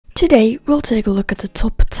Today we'll take a look at the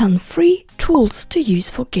top 10 free tools to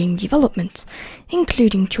use for game development,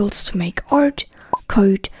 including tools to make art,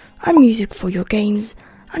 code and music for your games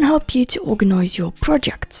and help you to organize your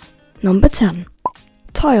projects. Number 10.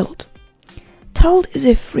 Tiled. Tiled is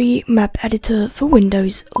a free map editor for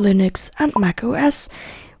Windows, Linux and Mac OS,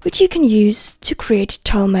 which you can use to create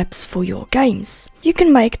tile maps for your games. You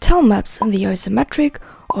can make tile maps in the isometric,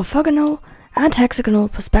 orthogonal and hexagonal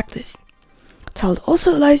perspective. Tiled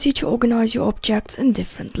also allows you to organize your objects in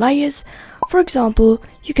different layers. For example,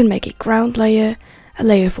 you can make a ground layer, a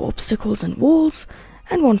layer for obstacles and walls,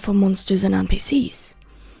 and one for monsters and NPCs.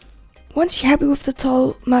 Once you're happy with the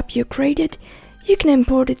tile map you created, you can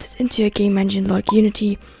import it into a game engine like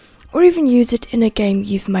Unity, or even use it in a game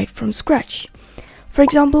you've made from scratch. For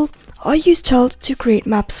example, I use Tiled to create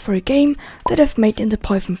maps for a game that I've made in the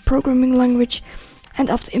Python programming language, and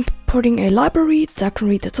after importing a library that can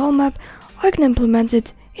read the tile map, I can implement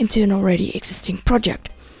it into an already existing project.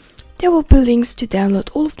 There will be links to download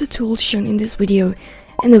all of the tools shown in this video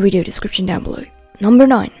in the video description down below. Number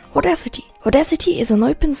 9. Audacity. Audacity is an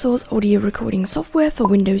open source audio recording software for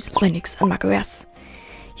Windows, Linux and Mac OS.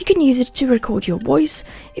 You can use it to record your voice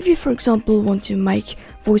if you, for example, want to make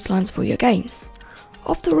voice lines for your games.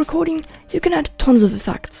 After recording, you can add tons of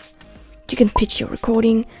effects. You can pitch your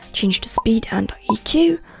recording, change the speed and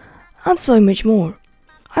EQ, and so much more.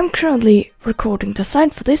 I'm currently recording the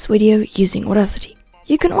sound for this video using Audacity.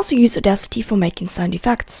 You can also use Audacity for making sound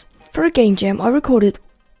effects. For a game jam, I recorded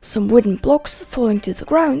some wooden blocks falling to the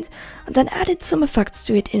ground and then added some effects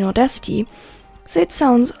to it in Audacity, so it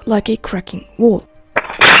sounds like a cracking wall.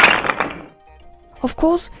 Of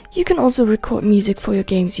course, you can also record music for your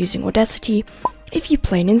games using Audacity if you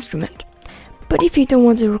play an instrument. But if you don't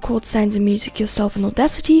want to record sounds and music yourself in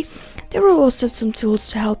Audacity, there are also some tools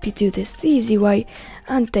to help you do this the easy way,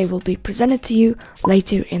 and they will be presented to you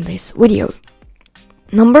later in this video.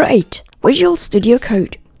 Number 8. Visual Studio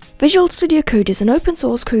Code. Visual Studio Code is an open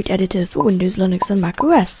source code editor for Windows, Linux and Mac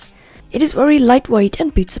OS. It is very lightweight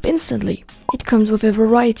and boots up instantly. It comes with a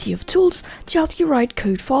variety of tools to help you write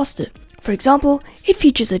code faster. For example, it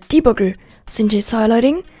features a debugger, syntax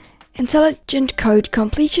highlighting, intelligent code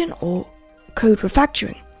completion or code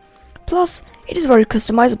refactoring. Plus, it is very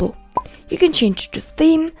customizable. You can change the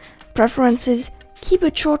theme, preferences,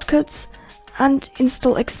 keyboard shortcuts, and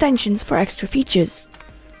install extensions for extra features.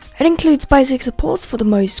 It includes basic supports for the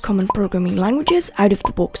most common programming languages out of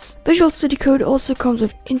the box. Visual Studio Code also comes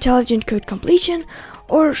with intelligent code completion,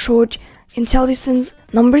 or short IntelliSense.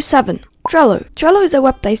 Number 7. Trello. Trello is a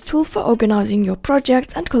web-based tool for organizing your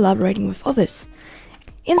projects and collaborating with others.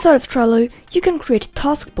 Inside of Trello, you can create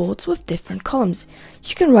task boards with different columns.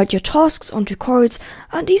 You can write your tasks onto cards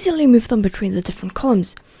and easily move them between the different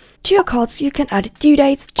columns. To your cards, you can add due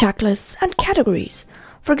dates, checklists, and categories.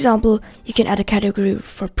 For example, you can add a category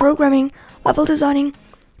for programming, level designing,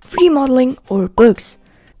 3D modeling, or bugs.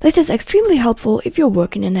 This is extremely helpful if you're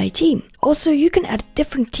working in a team. Also, you can add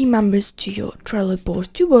different team members to your Trello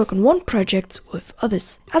board to work on one project with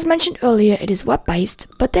others. As mentioned earlier, it is web-based,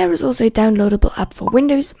 but there is also a downloadable app for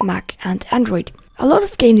Windows, Mac, and Android. A lot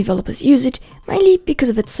of game developers use it, mainly because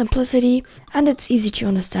of its simplicity and its easy to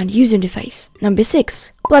understand user interface. Number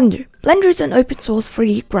 6. Blender. Blender is an open source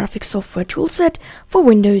 3D graphics software toolset for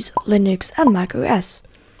Windows, Linux, and Mac OS.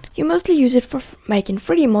 You mostly use it for making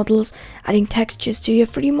 3D models, adding textures to your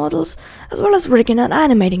 3D models, as well as rigging and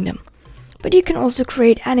animating them. But you can also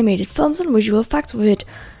create animated films and visual effects with it,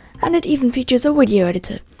 and it even features a video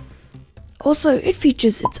editor. Also, it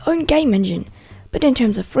features its own game engine, but in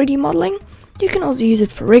terms of 3D modeling, you can also use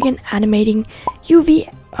it for rigging, animating,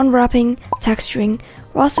 UV unwrapping, texturing,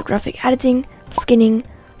 raster graphic editing, skinning,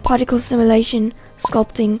 particle simulation,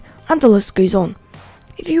 sculpting, and the list goes on.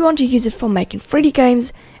 If you want to use it for making 3D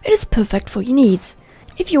games, it is perfect for your needs.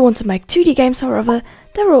 If you want to make 2D games, however,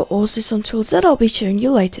 there are also some tools that I'll be showing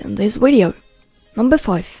you later in this video. Number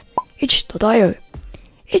 5. Itch.io.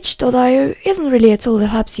 Itch.io isn't really a tool that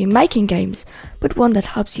helps you making games, but one that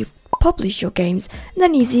helps you publish your games in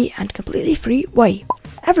an easy and completely free way.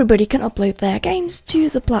 Everybody can upload their games to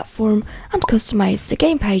the platform and customize the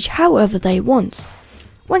game page however they want.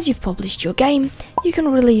 Once you've published your game, you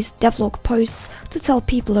can release devlog posts to tell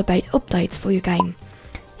people about updates for your game.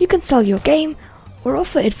 You can sell your game or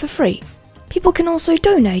offer it for free. People can also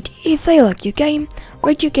donate if they like your game,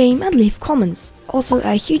 rate your game and leave comments. Also,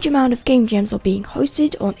 a huge amount of game jams are being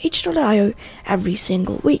hosted on itch.io every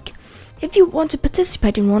single week. If you want to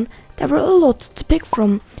participate in one, there are a lot to pick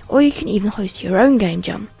from, or you can even host your own game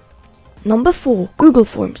jam. Number 4. Google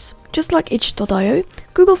Forms. Just like itch.io,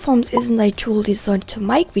 Google Forms isn't a tool designed to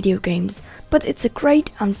make video games, but it's a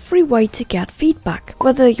great and free way to get feedback.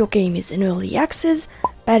 Whether your game is in early access,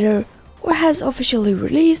 beta, or has officially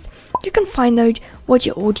released, you can find out what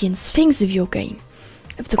your audience thinks of your game.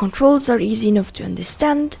 If the controls are easy enough to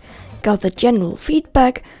understand, gather general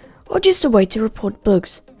feedback, or just a way to report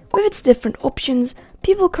bugs. With its different options,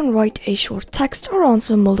 people can write a short text or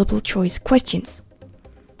answer multiple choice questions.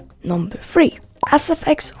 Number 3.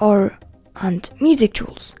 SFXR and music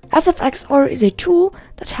tools. SFXR is a tool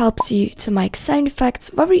that helps you to make sound effects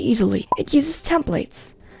very easily. It uses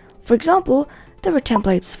templates. For example, there are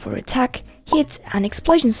templates for attack, hit and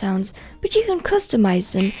explosion sounds, but you can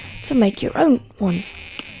customize them to make your own ones.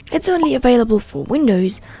 It's only available for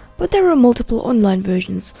Windows, but there are multiple online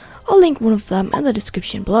versions. I'll link one of them in the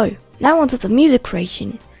description below. Now onto the music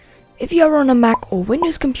creation. If you are on a Mac or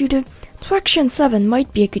Windows computer, Tracktion 7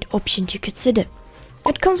 might be a good option to consider.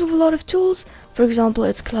 It comes with a lot of tools, for example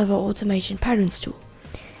its Clever Automation Patterns tool.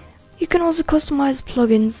 You can also customize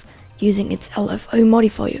plugins using its LFO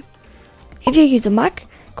modifier. If you use a Mac,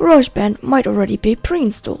 GarageBand might already be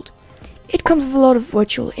pre-installed. It comes with a lot of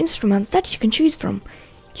virtual instruments that you can choose from.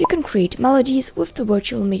 You can create melodies with the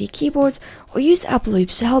virtual MIDI keyboards or use Apple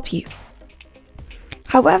Loops to help you.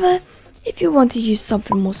 However, if you want to use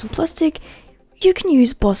something more simplistic, you can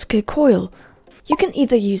use Bosker Coil. You can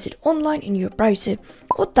either use it online in your browser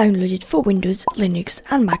or download it for Windows, Linux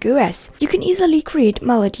and Mac OS. You can easily create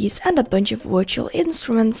melodies and a bunch of virtual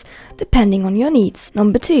instruments depending on your needs.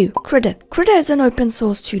 Number 2. Krita. Krita is an open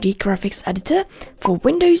source 2D graphics editor for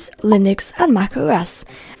Windows, Linux and Mac OS.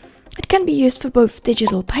 It can be used for both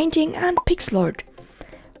digital painting and pixel art.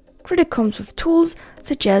 Krita comes with tools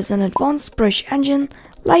such as an advanced brush engine,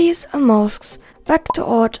 layers and masks, vector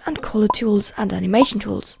art and color tools and animation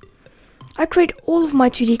tools. I create all of my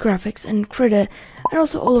 2D graphics in Krita and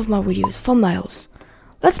also all of my videos thumbnails.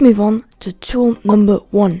 Let's move on to tool number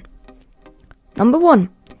 1. Number 1.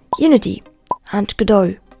 Unity and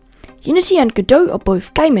Godot. Unity and Godot are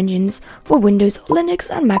both game engines for Windows, Linux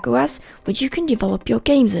and Mac OS which you can develop your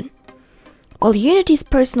games in. While Unity's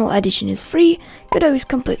personal edition is free, Godot is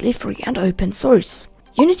completely free and open source.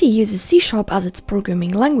 Unity uses C# as its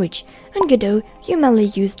programming language, and Godot you mainly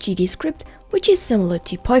use GDScript, which is similar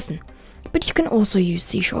to Python, but you can also use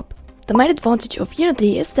C#. The main advantage of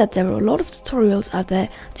Unity is that there are a lot of tutorials out there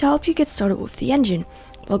to help you get started with the engine,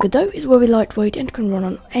 while Godot is very lightweight and can run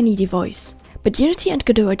on any device. But Unity and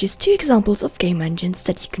Godot are just 2 examples of game engines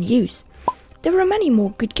that you can use. There are many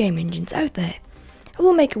more good game engines out there. I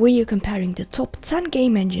will make a video comparing the top 10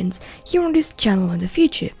 game engines here on this channel in the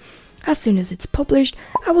future. As soon as it's published,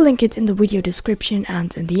 I will link it in the video description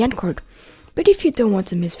and in the end card. But if you don't want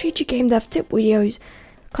to miss future game dev tip videos,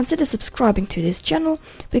 consider subscribing to this channel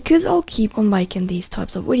because I'll keep on making these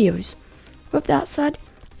types of videos. With that said,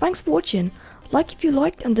 thanks for watching. Like if you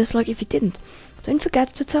liked and dislike if you didn't. Don't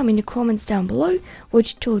forget to tell me in the comments down below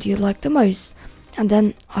which tool you liked the most. And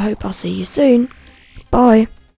then I hope I'll see you soon. Bye.